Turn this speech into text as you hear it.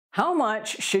How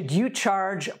much should you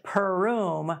charge per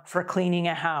room for cleaning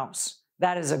a house?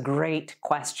 That is a great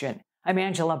question. I'm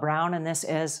Angela Brown, and this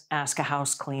is Ask a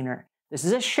House Cleaner. This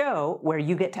is a show where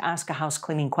you get to ask a house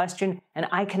cleaning question, and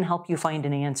I can help you find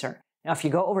an answer. Now, if you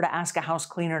go over to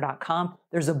askahousecleaner.com,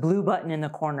 there's a blue button in the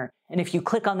corner. And if you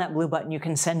click on that blue button, you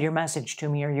can send your message to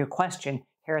me or your question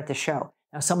here at the show.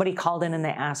 Now, somebody called in and they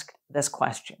asked this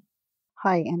question.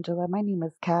 Hi, Angela. My name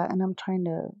is Kat, and I'm trying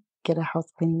to get a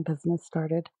house cleaning business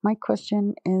started. My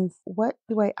question is, what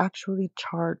do I actually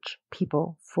charge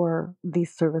people for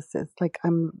these services? Like,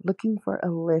 I'm looking for a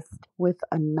list with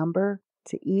a number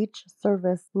to each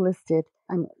service listed.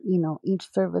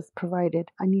 Each service provided.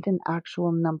 I need an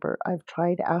actual number. I've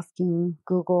tried asking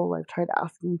Google, I've tried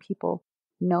asking people.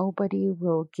 Nobody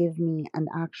will give me an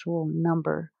actual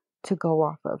number to go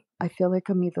off of. I feel like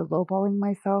I'm either lowballing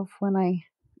myself when I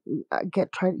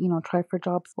try for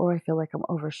jobs, or I feel like I'm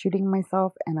overshooting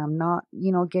myself and I'm not,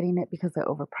 getting it because I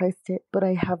overpriced it, but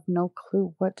I have no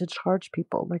clue what to charge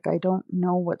people. Like, I don't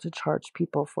know what to charge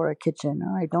people for a kitchen,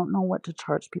 or I don't know what to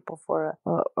charge people for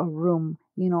a room,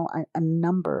 a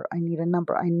number. I need a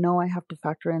number. I know I have to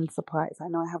factor in supplies. I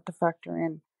know I have to factor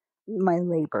in my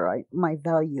labor, my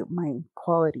value, my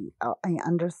quality. I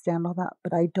understand all that,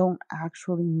 but I don't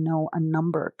actually know a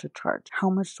number to charge.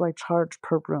 How much do I charge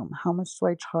per room? How much do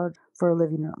I charge for a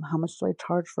living room? How much do I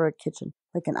charge for a kitchen?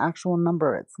 Like an actual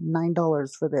number. It's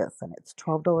 $9 for this and it's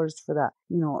 $12 for that.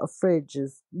 A fridge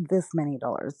is this many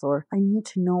dollars, or I need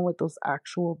to know what those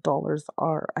actual dollars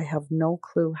are. I have no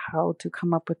clue how to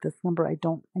come up with this number. I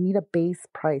need a base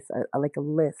price, like a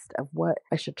list of what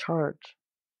I should charge.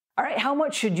 All right, how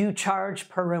much should you charge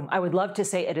per room? I would love to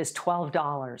say it is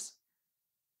 $12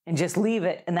 and just leave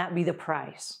it and that be the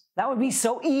price. That would be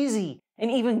so easy. And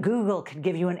even Google could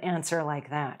give you an answer like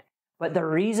that. But the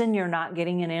reason you're not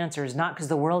getting an answer is not because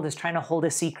the world is trying to hold a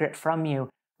secret from you,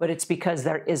 but it's because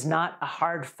there is not a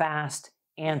hard, fast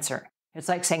answer. It's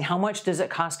like saying, how much does it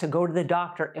cost to go to the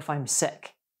doctor if I'm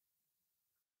sick?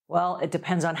 Well, it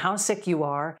depends on how sick you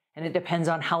are, and it depends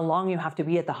on how long you have to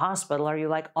be at the hospital. Are you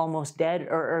like almost dead,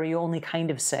 or are you only kind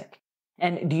of sick?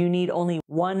 And do you need only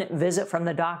one visit from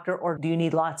the doctor, or do you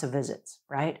need lots of visits,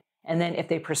 right? And then if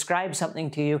they prescribe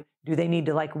something to you, do they need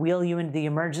to like wheel you into the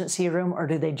emergency room, or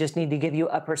do they just need to give you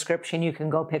a prescription you can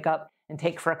go pick up and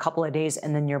take for a couple of days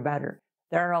and then you're better?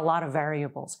 There are a lot of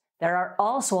variables. There are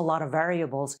also a lot of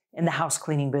variables in the house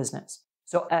cleaning business.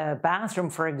 So a bathroom,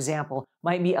 for example,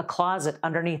 might be a closet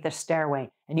underneath a stairway,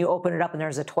 and you open it up and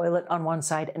there's a toilet on one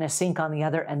side and a sink on the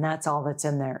other, and that's all that's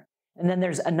in there. And then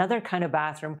there's another kind of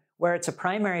bathroom where it's a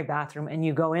primary bathroom, and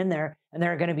you go in there and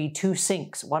there are going to be two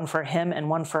sinks, one for him and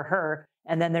one for her.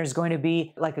 And then there's going to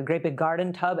be like a great big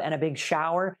garden tub and a big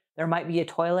shower. There might be a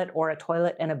toilet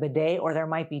and a bidet, or there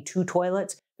might be two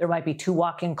toilets. There might be two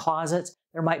walk-in closets.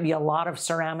 There might be a lot of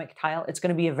ceramic tile. It's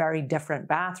going to be a very different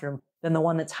bathroom than the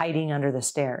one that's hiding under the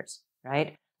stairs,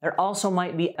 right? There also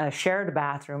might be a shared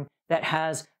bathroom that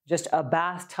has just a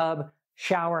bathtub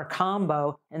shower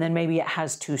combo, and then maybe it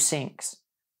has two sinks.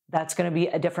 That's going to be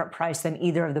a different price than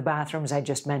either of the bathrooms I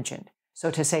just mentioned.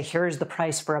 So to say, here's the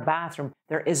price for a bathroom,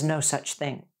 there is no such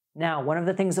thing. Now, one of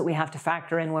the things that we have to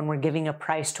factor in when we're giving a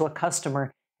price to a customer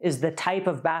is the type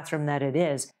of bathroom that it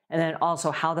is, and then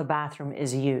also how the bathroom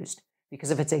is used.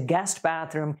 Because if it's a guest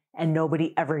bathroom and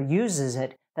nobody ever uses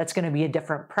it, that's going to be a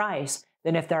different price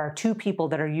than if there are two people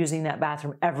that are using that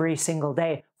bathroom every single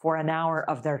day for an hour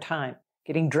of their time,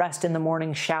 getting dressed in the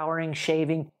morning, showering,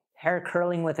 shaving, hair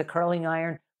curling with a curling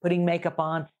iron, putting makeup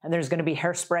on, and there's going to be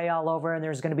hairspray all over, and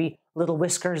there's going to be little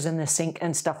whiskers in the sink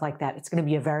and stuff like that. It's going to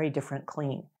be a very different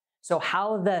clean. So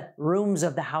how the rooms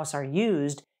of the house are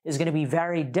used is going to be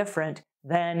very different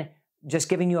than just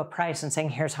giving you a price and saying,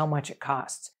 here's how much it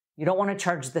costs. You don't want to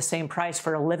charge the same price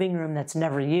for a living room that's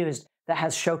never used, that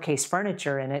has showcase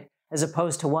furniture in it, as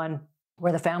opposed to one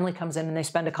where the family comes in and they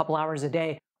spend a couple hours a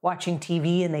day watching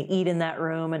TV and they eat in that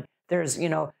room, and there's,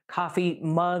 coffee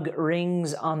mug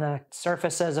rings on the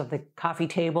surfaces of the coffee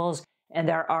tables, and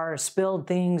there are spilled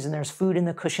things, and there's food in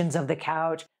the cushions of the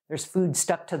couch, there's food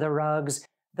stuck to the rugs.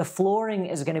 The flooring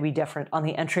is going to be different on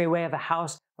the entryway of a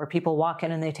house where people walk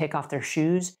in and they take off their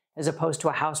shoes, as opposed to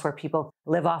a house where people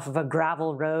live off of a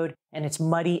gravel road and it's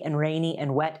muddy and rainy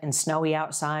and wet and snowy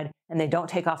outside, and they don't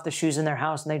take off the shoes in their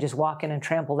house and they just walk in and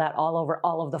trample that all over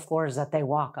all of the floors that they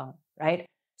walk on, right?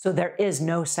 So there is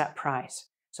no set price.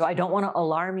 So I don't want to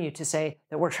alarm you to say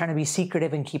that we're trying to be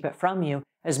secretive and keep it from you,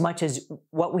 as much as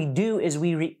what we do is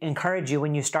we encourage you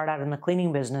when you start out in the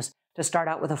cleaning business to start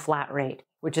out with a flat rate,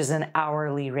 which is an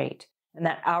hourly rate. And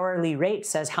that hourly rate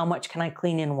says, how much can I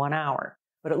clean in 1 hour?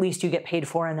 But at least you get paid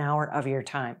for an hour of your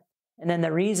time. And then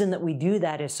the reason that we do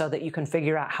that is so that you can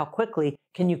figure out how quickly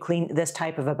can you clean this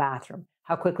type of a bathroom?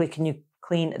 How quickly can you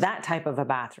clean that type of a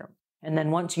bathroom? And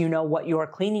then once you know what your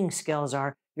cleaning skills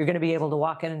are, you're going to be able to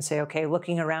walk in and say, okay,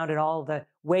 looking around at all the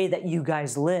way that you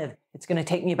guys live, it's going to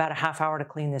take me about a half hour to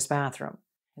clean this bathroom.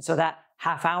 And so that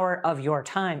half hour of your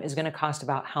time is going to cost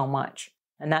about how much?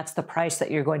 And that's the price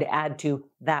that you're going to add to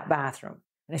that bathroom.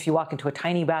 And if you walk into a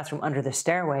tiny bathroom under the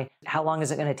stairway, how long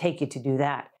is it going to take you to do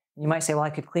that? You might say, well, I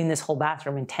could clean this whole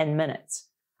bathroom in 10 minutes.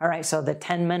 All right, so the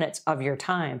 10 minutes of your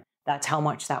time, that's how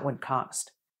much that would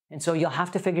cost. And so you'll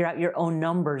have to figure out your own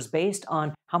numbers based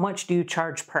on how much do you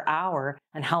charge per hour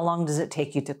and how long does it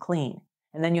take you to clean.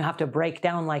 And then you have to break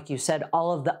down, like you said,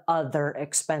 all of the other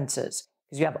expenses,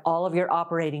 because you have all of your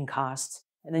operating costs,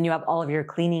 and then you have all of your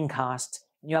cleaning costs,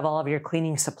 and you have all of your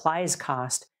cleaning supplies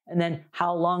cost, and then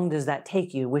how long does that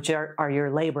take you, which are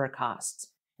your labor costs.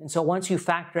 And so once you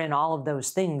factor in all of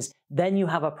those things, then you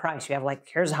have a price. You have like,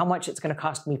 here's how much it's going to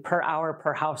cost me per hour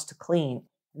per house to clean.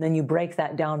 And then you break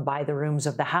that down by the rooms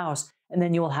of the house, and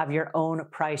then you will have your own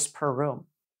price per room.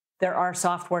 There are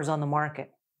softwares on the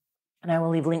market, and I will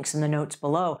leave links in the notes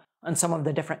below on some of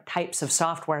the different types of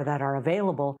software that are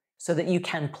available so that you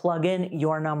can plug in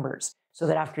your numbers. So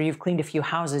that after you've cleaned a few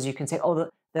houses, you can say, oh,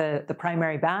 the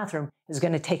primary bathroom is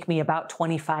going to take me about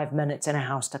 25 minutes in a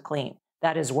house to clean.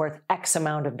 That is worth X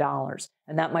amount of dollars.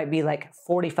 And that might be like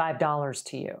 $45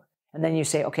 to you. And then you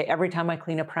say, okay, every time I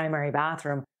clean a primary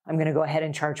bathroom, I'm going to go ahead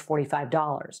and charge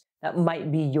 $45. That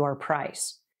might be your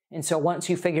price. And so once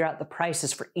you figure out the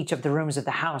prices for each of the rooms of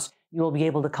the house, you will be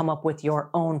able to come up with your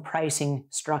own pricing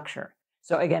structure.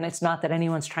 So again, it's not that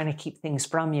anyone's trying to keep things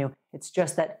from you. It's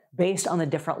just that based on the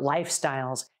different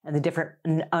lifestyles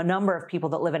and a number of people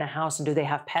that live in a house and do they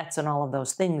have pets and all of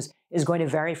those things is going to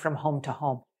vary from home to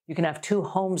home. You can have two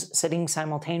homes sitting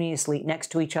simultaneously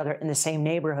next to each other in the same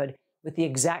neighborhood with the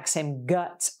exact same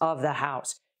guts of the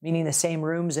house, meaning the same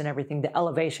rooms and everything. The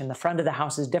elevation, the front of the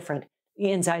house is different.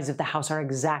 The insides of the house are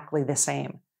exactly the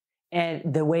same.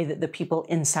 And the way that the people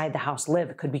inside the house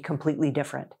live could be completely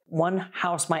different. One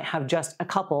house might have just a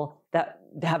couple that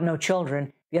have no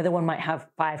children. The other one might have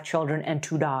 5 children and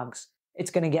 2 dogs.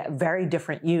 It's going to get very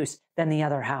different use than the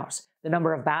other house. The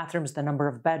number of bathrooms, the number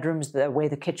of bedrooms, the way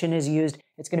the kitchen is used,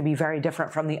 it's going to be very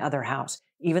different from the other house.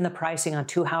 Even the pricing on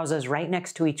 2 houses right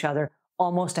next to each other,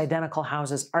 almost identical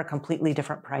houses, are completely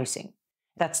different pricing.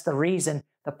 That's the reason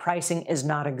the pricing is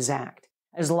not exact.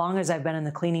 As long as I've been in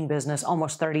the cleaning business,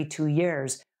 almost 32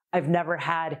 years, I've never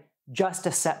had just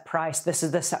a set price. This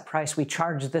is the set price. We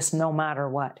charge this no matter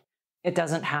what. It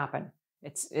doesn't happen.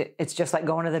 It's just like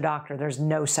going to the doctor. There's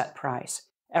no set price.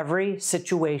 Every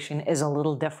situation is a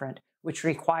little different, which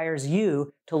requires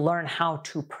you to learn how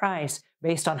to price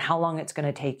based on how long it's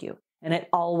going to take you. And it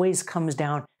always comes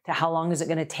down to how long is it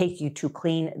going to take you to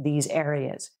clean these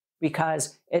areas,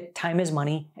 because time is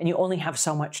money and you only have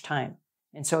so much time.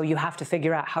 And so you have to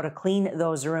figure out how to clean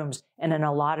those rooms in an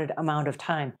allotted amount of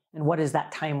time. And what is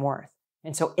that time worth?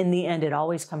 And so in the end, it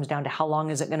always comes down to how long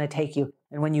is it going to take you?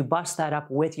 And when you bust that up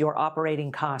with your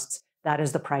operating costs, that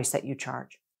is the price that you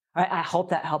charge. All right, I hope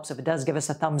that helps. If it does, give us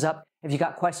a thumbs up. If you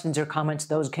got questions or comments,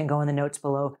 those can go in the notes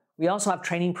below. We also have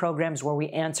training programs where we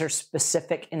answer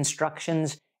specific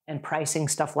instructions and pricing,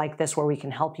 stuff like this, where we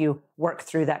can help you work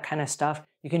through that kind of stuff.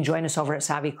 You can join us over at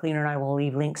Savvy Cleaner, and I will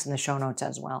leave links in the show notes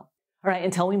as well. All right,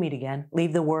 until we meet again,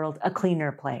 leave the world a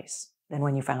cleaner place than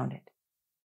when you found it.